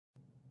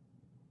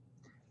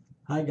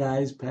Hi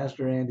guys,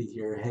 Pastor Andy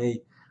here.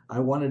 Hey, I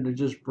wanted to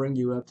just bring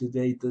you up to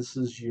date. This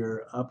is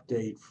your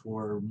update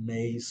for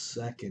May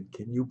 2nd.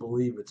 Can you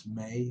believe it's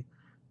May?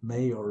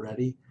 May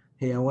already?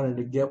 Hey, I wanted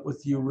to get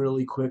with you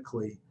really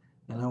quickly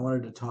and I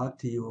wanted to talk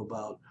to you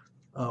about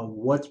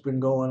what's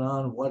been going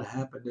on, what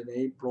happened in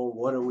April,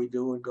 what are we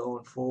doing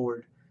going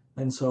forward.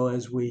 And so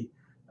as we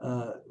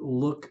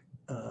look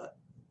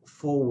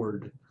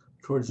forward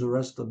towards the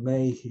rest of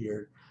May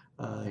here,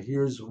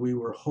 we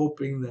were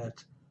hoping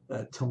that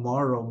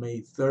tomorrow,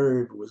 May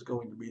 3rd, was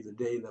going to be the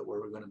day that we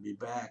were going to be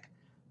back,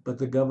 but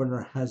the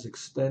governor has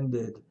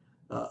extended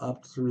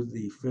up through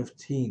the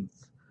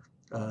 15th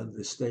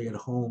the stay at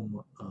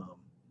home,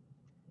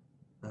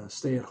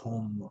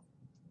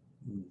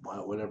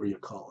 whatever you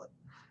call it,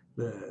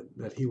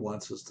 that he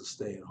wants us to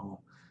stay at home.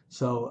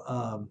 So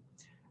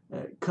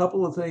a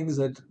couple of things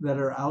that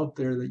are out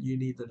there that you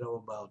need to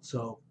know about.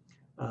 So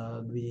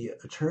the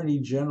Attorney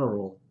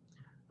General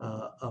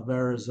of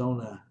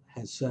Arizona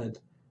has said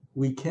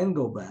we can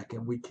go back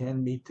and we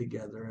can meet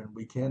together and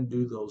we can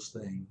do those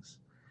things.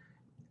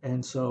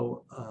 And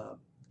so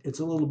it's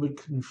a little bit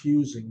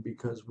confusing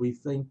because we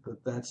think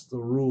that that's the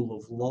rule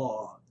of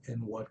law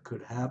and what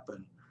could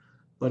happen.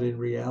 But in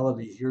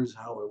reality, here's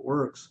how it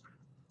works.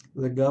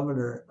 The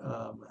governor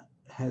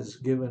has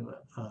given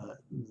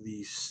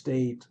the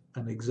state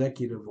an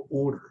executive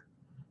order.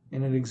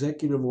 And an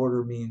executive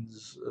order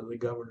means the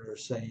governor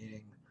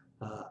saying,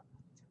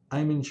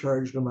 I'm in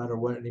charge no matter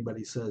what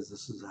anybody says,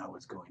 this is how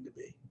it's going to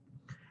be.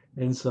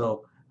 And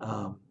so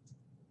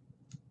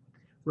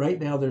right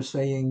now they're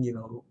saying,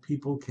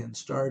 people can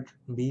start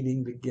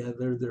meeting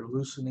together, they're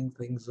loosening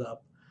things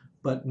up,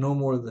 but no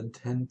more than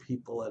 10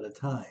 people at a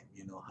time.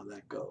 You know how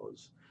that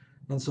goes.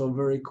 And so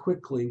very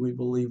quickly we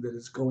believe that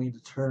it's going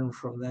to turn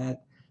from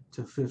that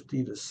to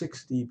 50 to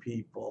 60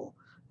 people.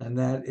 And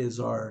that is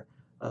our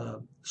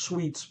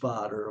sweet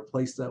spot, or a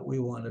place that we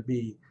want to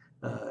be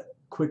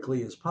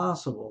quickly as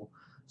possible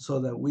so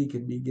that we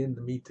can begin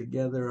to meet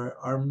together.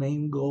 Our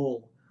main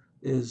goal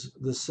is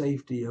the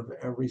safety of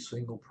every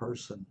single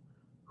person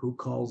who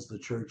calls the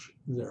church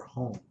their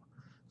home.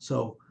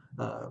 So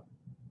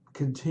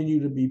continue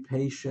to be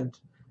patient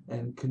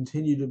and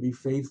continue to be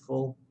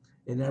faithful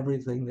in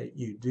everything that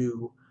you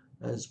do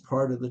as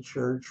part of the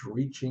church,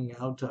 reaching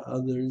out to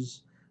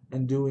others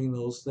and doing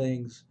those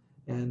things.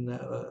 And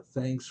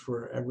thanks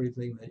for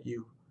everything that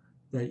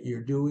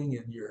you're doing,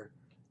 and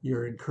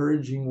your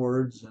encouraging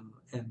words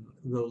and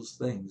those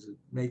things. It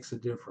makes a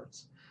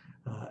difference.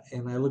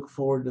 And I look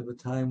forward to the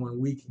time when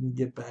we can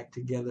get back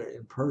together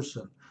in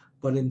person.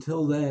 But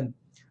until then,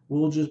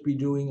 we'll just be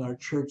doing our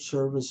church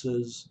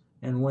services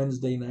and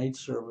Wednesday night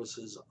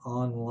services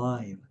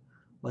online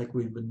like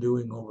we've been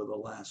doing over the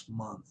last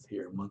month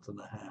and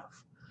a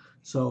half.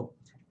 So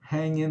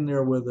hang in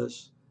there with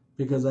us,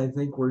 because I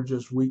think we're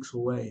just weeks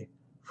away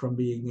from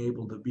being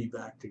able to be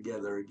back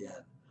together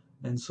again.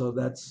 And so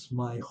that's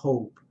my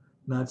hope,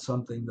 not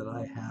something that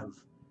I have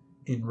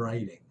in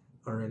writing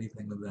or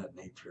anything of that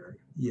nature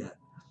yet.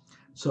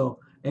 So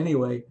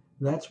anyway,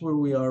 that's where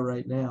we are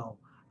right now.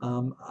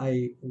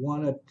 I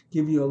want to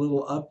give you a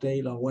little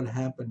update on what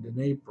happened in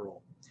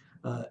April.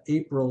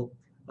 April,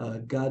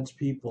 God's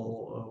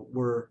people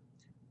were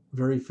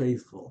very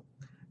faithful,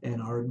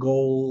 and our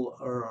goal,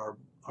 or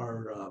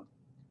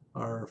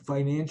our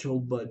financial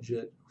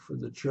budget for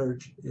the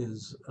church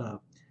is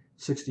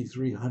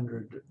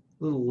 $6,300, a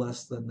little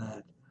less than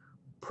that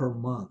per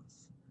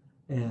month.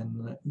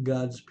 And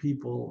God's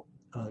people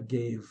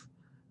gave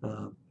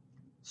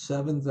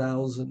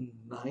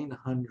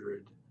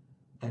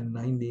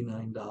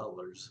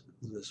 $7,999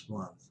 this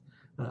month.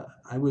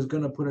 I was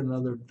going to put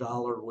another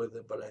dollar with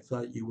it, but I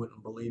thought you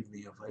wouldn't believe me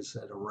if I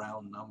said a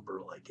round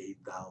number like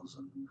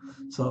 8,000.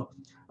 So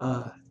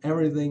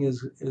everything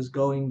is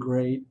going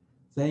great.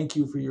 Thank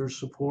you for your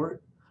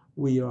support.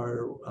 We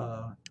are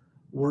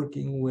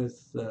working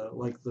with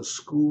like the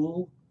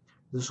school.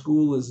 The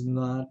school is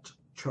not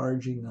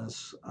charging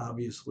us,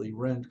 obviously,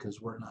 rent because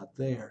we're not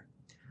there.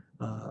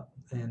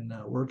 And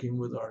working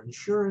with our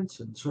insurance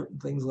and certain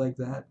things like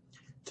that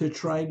to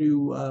try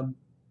to,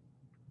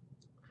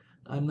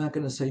 I'm not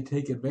going to say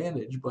take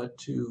advantage, but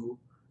to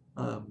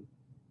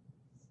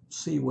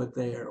see what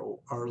they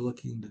are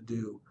looking to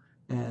do.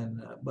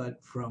 And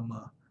but from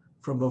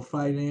a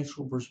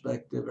financial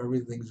perspective,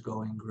 everything's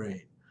going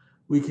great.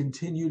 We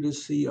continue to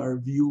see our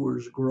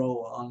viewers grow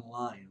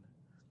online,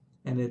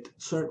 and it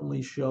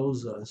certainly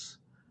shows us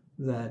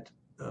that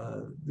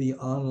the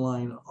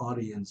online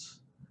audience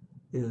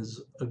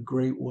is a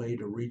great way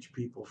to reach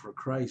people for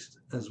Christ,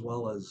 as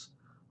well as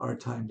our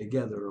time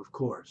together, of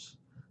course.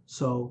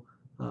 So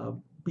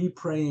be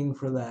praying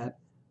for that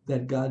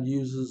God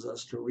uses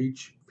us to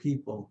reach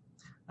people.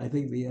 I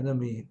think the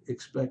enemy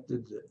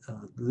expected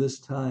this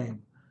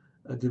time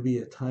to be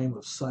a time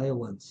of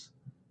silence,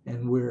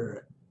 and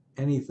we're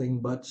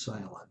anything but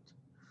silent.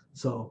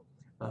 So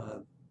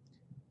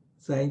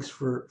thanks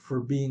for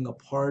being a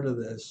part of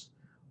this.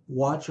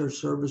 Watch our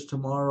service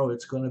tomorrow.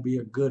 It's going to be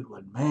a good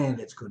one. Man,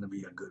 it's going to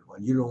be a good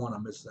one. You don't want to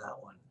miss that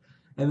one.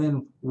 And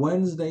then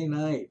Wednesday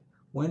night,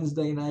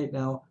 Wednesday night.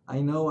 Now,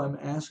 I know I'm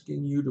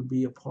asking you to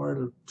be a part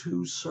of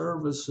 2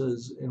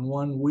 services in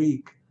 1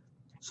 week.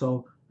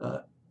 So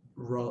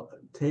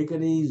take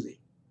it easy.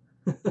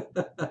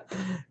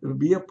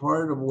 Be a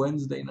part of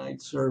Wednesday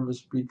night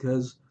service,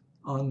 because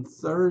on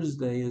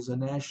Thursday is a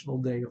national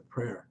day of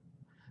prayer.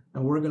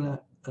 And we're going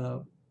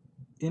to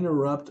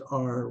interrupt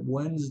our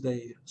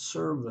Wednesday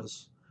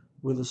service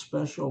with a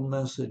special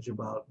message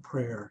about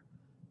prayer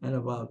and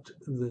about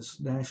this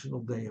National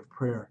Day of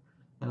Prayer.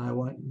 And I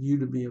want you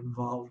to be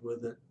involved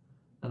with it.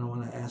 And I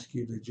want to ask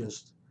you to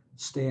just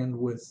stand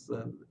with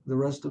the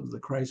rest of the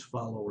Christ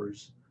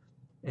followers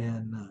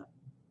and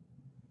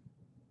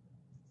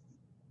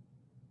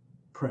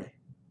pray.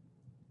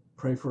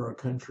 Pray for our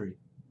country.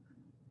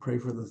 Pray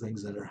for the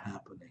things that are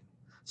happening.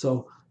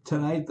 So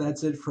tonight,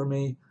 that's it for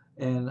me.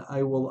 And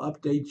I will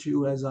update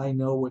you as I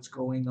know what's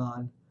going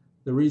on.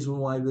 The reason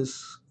why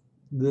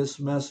this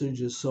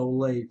message is so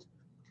late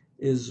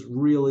is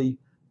really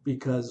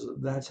because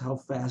that's how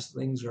fast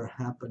things are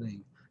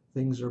happening.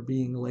 Things are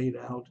being laid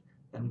out,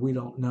 and we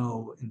don't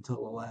know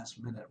until the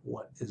last minute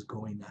what is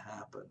going to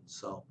happen.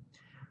 So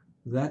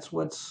that's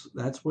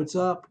what's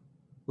up.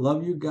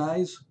 Love you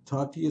guys.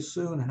 Talk to you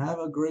soon. Have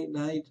a great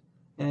night,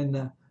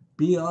 and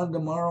be on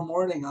tomorrow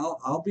morning.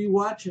 I'll be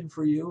watching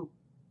for you.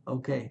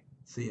 Okay.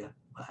 See ya.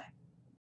 Bye.